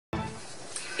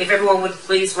If everyone would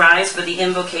please rise for the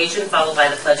invocation, followed by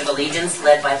the Pledge of Allegiance,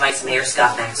 led by Vice Mayor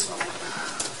Scott Maxwell.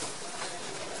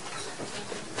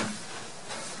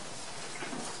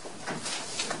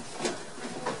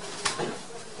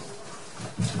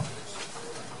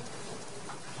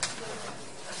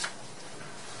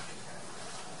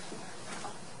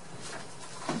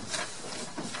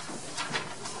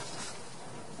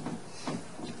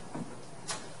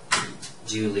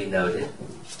 Duly noted.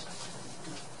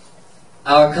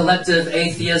 Our collective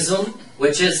atheism,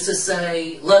 which is to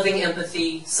say loving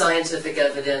empathy, scientific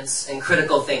evidence, and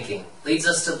critical thinking, leads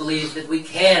us to believe that we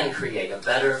can create a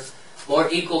better, more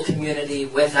equal community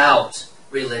without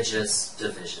religious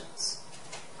divisions.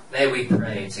 May we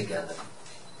pray together.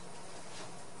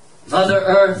 Mother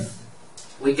Earth,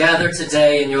 we gather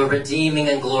today in your redeeming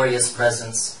and glorious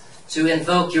presence to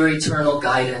invoke your eternal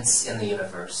guidance in the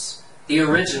universe, the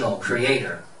original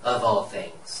creator of all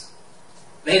things.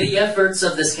 May the efforts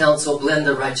of this council blend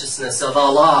the righteousness of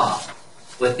Allah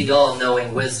with the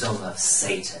all-knowing wisdom of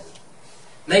Satan.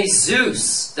 May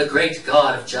Zeus, the great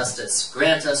God of justice,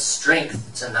 grant us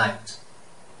strength tonight.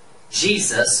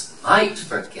 Jesus might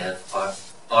forgive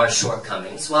our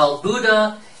shortcomings, while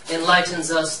Buddha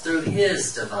enlightens us through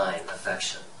his divine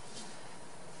affection.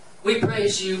 We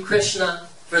praise you, Krishna,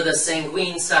 for the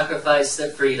sanguine sacrifice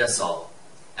that freed us all.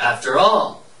 After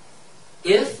all,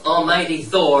 if Almighty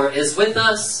Thor is with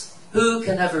us, who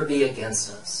can ever be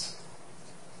against us?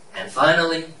 And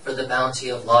finally, for the bounty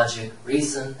of logic,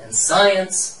 reason, and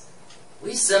science,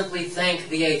 we simply thank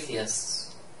the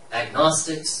atheists,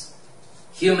 agnostics,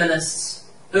 humanists,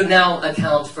 who now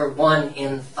account for 1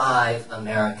 in 5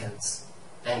 Americans,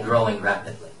 and growing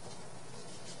rapidly.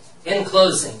 In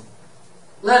closing,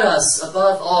 let us,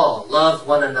 above all, love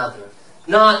one another,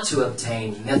 not to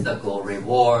obtain mythical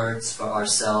rewards for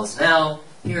ourselves now,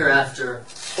 hereafter,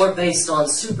 or based on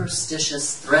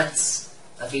superstitious threats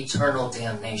of eternal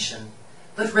damnation,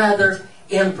 but rather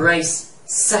embrace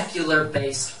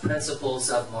secular-based principles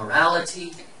of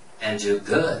morality and do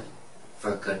good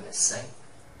for goodness sake.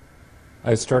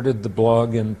 I started the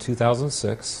blog in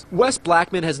 2006. Wes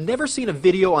Blackman has never seen a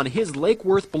video on his Lake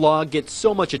Worth blog get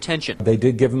so much attention. They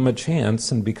did give him a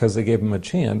chance, and because they gave him a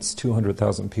chance,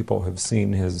 200,000 people have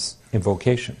seen his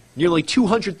invocation. Nearly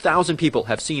 200,000 people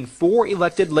have seen 4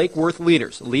 elected Lake Worth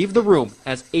leaders leave the room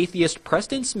as atheist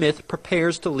Preston Smith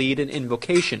prepares to lead an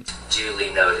invocation.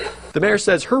 Duly noted. The mayor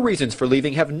says her reasons for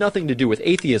leaving have nothing to do with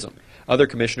atheism. Other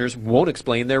commissioners won't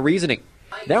explain their reasoning.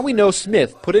 Now we know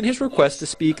Smith put in his request to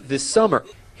speak this summer,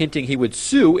 hinting he would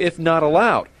sue if not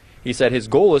allowed. He said his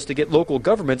goal is to get local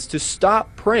governments to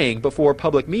stop praying before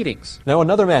public meetings. Now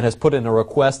another man has put in a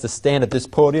request to stand at this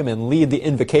podium and lead the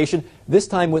invocation, this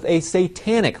time with a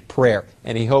satanic prayer,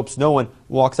 and he hopes no one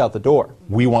walks out the door.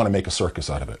 We want to make a circus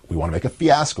out of it. We want to make a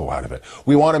fiasco out of it.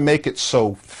 We want to make it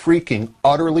so freaking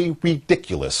utterly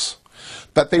ridiculous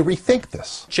that they rethink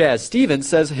this. Chaz Stevens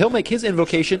says he'll make his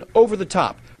invocation over the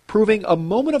top, proving a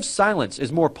moment of silence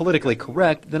is more politically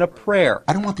correct than a prayer.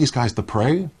 I don't want these guys to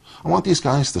pray. I want these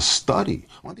guys to study.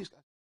 I want these guys